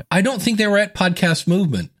of quiet. I don't think they were at Podcast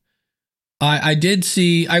Movement. I did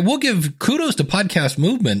see. I will give kudos to Podcast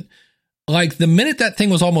Movement. Like the minute that thing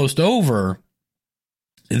was almost over,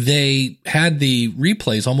 they had the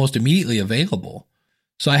replays almost immediately available.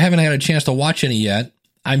 So I haven't had a chance to watch any yet.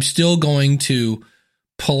 I'm still going to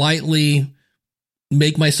politely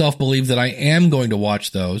make myself believe that I am going to watch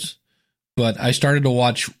those. But I started to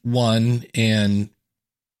watch one and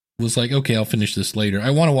was like, okay, I'll finish this later.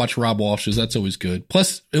 I want to watch Rob Walsh's. That's always good.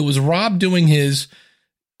 Plus, it was Rob doing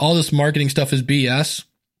all this marketing stuff is BS,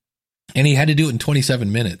 and he had to do it in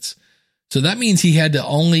 27 minutes. So that means he had to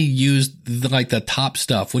only use the top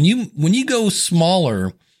stuff. When you go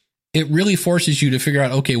smaller, it really forces you to figure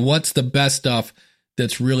out, okay, what's the best stuff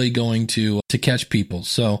that's really going to catch people.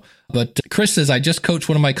 So, but Chris says, I just coached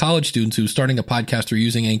one of my college students who's starting a podcast through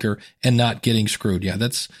using Anchor and not getting screwed. Yeah, I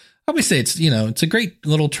always say it's a great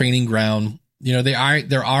little training ground. They are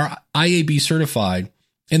IAB certified,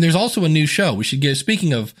 and there's also a new show we should get.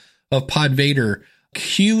 Speaking of Pod Vader,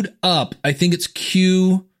 Queued Up. I think it's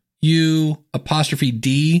QU''D,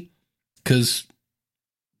 because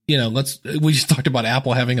we just talked about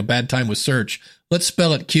Apple having a bad time with search. Let's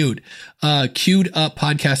spell it Queued. Queued Up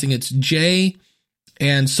Podcasting. It's Jay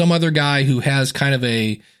and some other guy who has kind of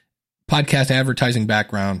a podcast advertising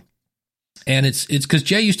background. And it's because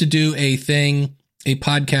Jay used to do a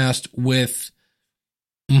podcast with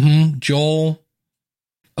Joel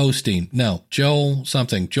Osteen. No, Joel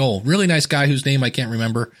something. Joel, really nice guy whose name I can't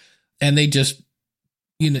remember. And they just,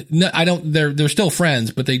 they're still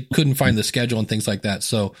friends, but they couldn't find the schedule and things like that.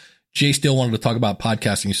 So Jay still wanted to talk about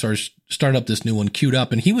podcasting. He started up this new one, Queued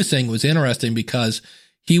Up. And he was saying it was interesting because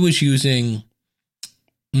he was using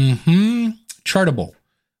Chartable,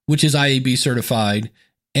 which is IAB certified.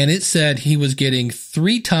 And it said he was getting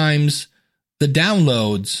 3 times the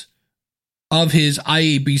downloads of his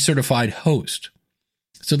IAB certified host.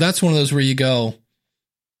 So that's one of those where you go,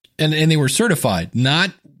 and they were certified,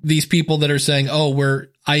 not these people that are saying, oh, we're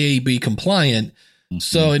IAB compliant.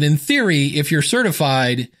 So, and in theory, if you're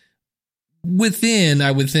certified within,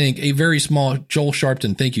 I would think, a very small, Joel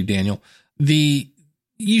Sharpton, thank you, Daniel,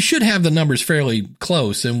 you should have the numbers fairly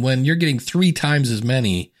close. And when you're getting 3 times as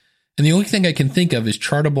many, and the only thing I can think of is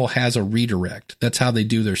Chartable has a redirect. That's how they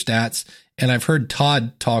do their stats. And I've heard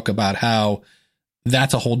Todd talk about how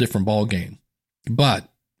that's a whole different ballgame. But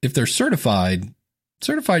if they're certified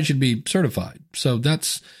should be certified. So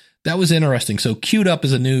that was interesting. So Queued Up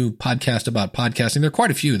is a new podcast about podcasting. There are quite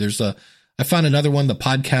a few. I found another one, the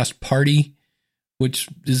Podcast Party, which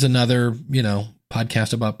is another,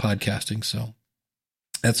 podcast about podcasting. So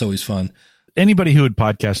that's always fun. Anybody who would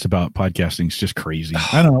podcast about podcasting is just crazy.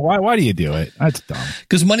 I don't know. Why do you do it? That's dumb.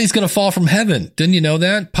 Because money's going to fall from heaven. Didn't you know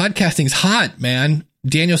that? Podcasting's hot, man.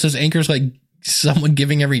 Daniel says Anchor's like someone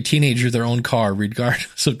giving every teenager their own car,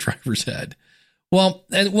 regardless of driver's ed. Well,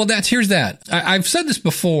 here's that. I've said this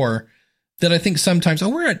before that I think sometimes,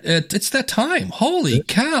 it's that time. Holy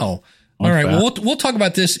cow. All right. Well, we'll talk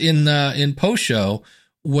about this in post show.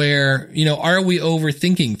 Where, are we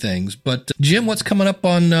overthinking things? But Jim, what's coming up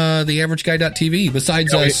on theaverageguy.tv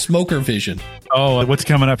besides Smoker Vision? Oh, what's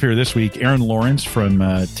coming up here this week? Aaron Lawrence from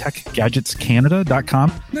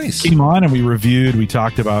techgadgetscanada.com. Nice. Came on and we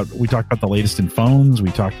talked about the latest in phones.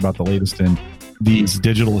 We talked about the latest in these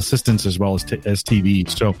digital assistants as well as TV.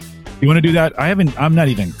 So you want to do that? I'm not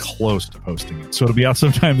even close to posting it. So it'll be out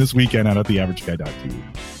sometime this weekend out at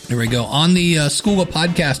theaverageguy.tv. There we go. On the School of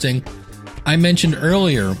Podcasting, I mentioned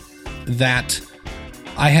earlier that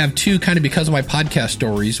I have 2 kind of because of my podcast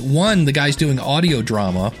stories. One, the guy's doing audio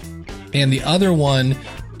drama, and the other one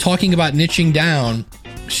talking about niching down.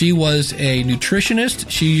 She was a nutritionist.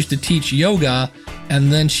 She used to teach yoga,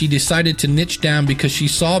 and then she decided to niche down because she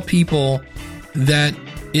saw people that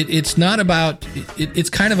it's not about, it's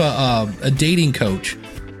kind of a dating coach,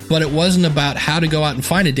 but it wasn't about how to go out and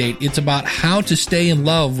find a date. It's about how to stay in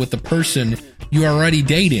love with the person you're already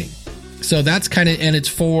dating. So that's and it's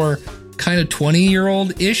for kind of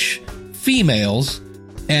 20-year-old-ish females,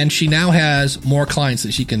 and she now has more clients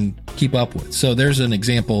that she can keep up with. So there's an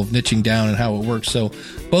example of niching down and how it works. So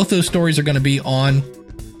both those stories are going to be on.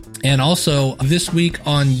 And also this week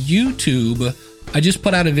on YouTube, I just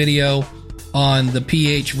put out a video on the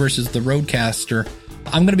PH versus the Rodecaster.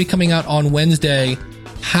 I'm going to be coming out on Wednesday,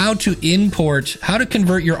 how to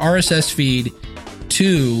convert your RSS feed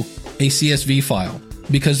to a CSV file.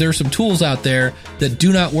 Because there are some tools out there that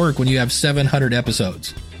do not work when you have 700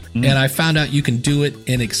 episodes. And I found out you can do it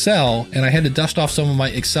in Excel, and I had to dust off some of my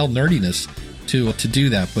Excel nerdiness to do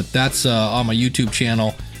that. But that's on my YouTube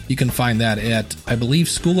channel. You can find that at, I believe,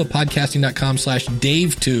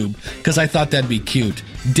 schoolofpodcasting.com/DaveTube, because I thought that'd be cute.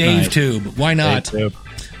 DaveTube. Nice. Why not? DaveTube.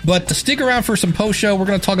 But to stick around for some post show, we're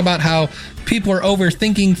going to talk about how people are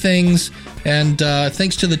overthinking things. And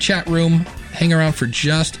thanks to the chat room. Hang around for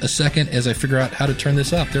just a second as I figure out how to turn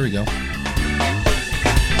this up. There we go.